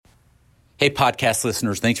Hey, podcast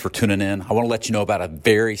listeners, thanks for tuning in. I want to let you know about a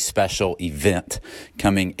very special event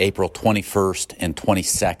coming April 21st and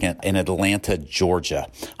 22nd in Atlanta, Georgia.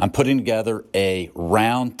 I'm putting together a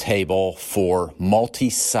round table for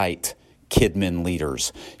multi-site KidMin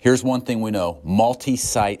leaders. Here's one thing we know.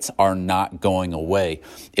 Multi-sites are not going away.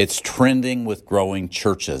 It's trending with growing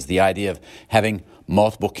churches. The idea of having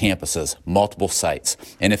multiple campuses, multiple sites.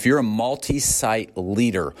 And if you're a multi-site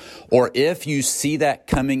leader, or if you see that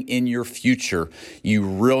coming in your future, you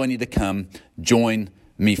really need to come join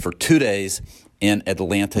me for 2 days in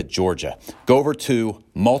Atlanta, Georgia. Go over to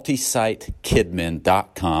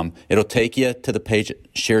multisitekidmin.com. It'll take you to the page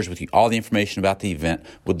that shares with you all the information about the event.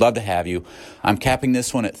 Would love to have you. I'm capping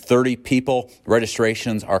this one at 30 people.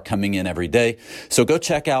 Registrations are coming in every day. So go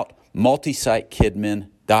check out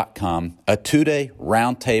multisitekidmin.com, a 2-day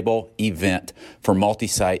roundtable event for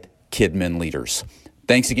multi-site KidMin leaders.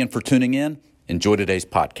 Thanks again for tuning in. Enjoy today's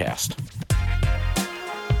podcast.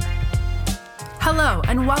 Hello,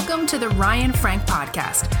 and welcome to the Ryan Frank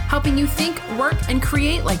Podcast, helping you think, work, and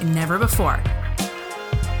create like never before.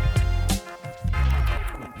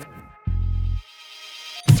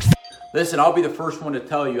 Listen, I'll be the first one to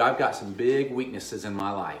tell you I've got some big weaknesses in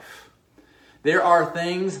my life. There are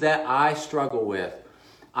things that I struggle with.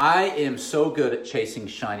 I am so good at chasing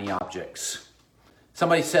shiny objects.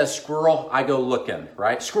 Somebody says squirrel, I go looking,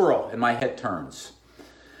 right? Squirrel, and my head turns.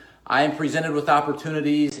 I am presented with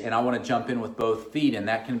opportunities, and I want to jump in with both feet, and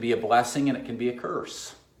that can be a blessing and it can be a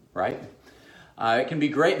curse, right? It can be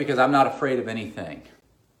great because I'm not afraid of anything.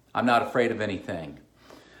 I'm not afraid of anything.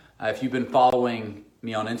 If you've been following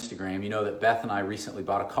me on Instagram, you know that Beth and I recently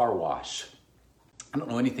bought a car wash. I don't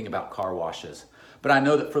know anything about car washes, but I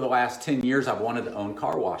know that for the last 10 years, I've wanted to own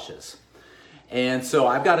car washes. And so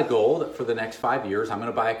I've got a goal that for the next 5 years, I'm going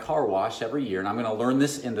to buy a car wash every year, and I'm going to learn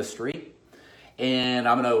this industry. And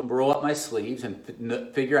I'm going to roll up my sleeves and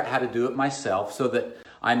figure out how to do it myself so that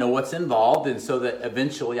I know what's involved and so that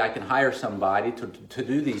eventually I can hire somebody to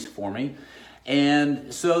do these for me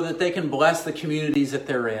and so that they can bless the communities that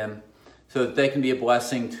they're in, so that they can be a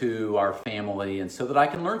blessing to our family and so that I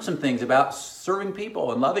can learn some things about serving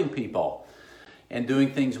people and loving people and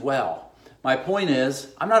doing things well. My point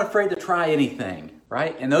is, I'm not afraid to try anything,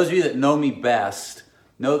 right? And those of you that know me best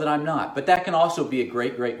know that I'm not. But that can also be a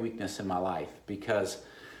great, great weakness in my life because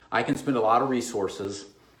I can spend a lot of resources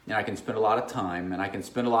and I can spend a lot of time and I can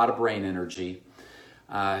spend a lot of brain energy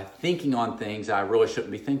thinking on things I really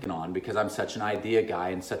shouldn't be thinking on because I'm such an idea guy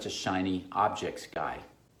and such a shiny objects guy.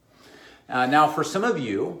 Now, for some of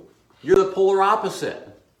you, you're the polar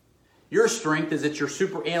opposite. Your strength is that you're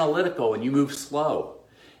super analytical and you move slow.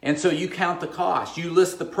 And so you count the cost. You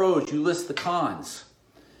list the pros. You list the cons.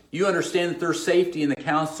 You understand that there's safety in the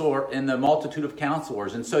counselor and the multitude of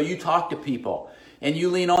counselors. And so you talk to people and you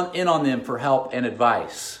lean in on them for help and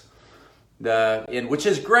advice, which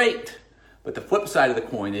is great. But the flip side of the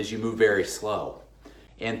coin is you move very slow.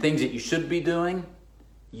 And things that you should be doing,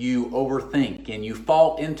 you overthink. And you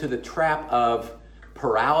fall into the trap of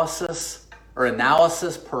paralysis or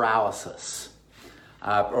analysis paralysis.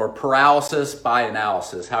 Or paralysis by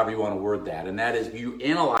analysis, however you want to word that. And that is you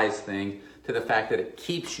analyze things to the fact that it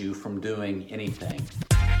keeps you from doing anything.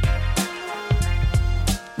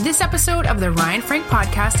 This episode of the Ryan Frank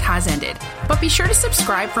Podcast has ended, but be sure to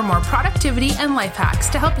subscribe for more productivity and life hacks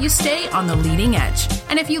to help you stay on the leading edge.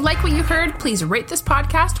 And if you like what you heard, please rate this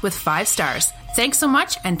podcast with 5 stars. Thanks so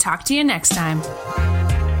much and talk to you next time.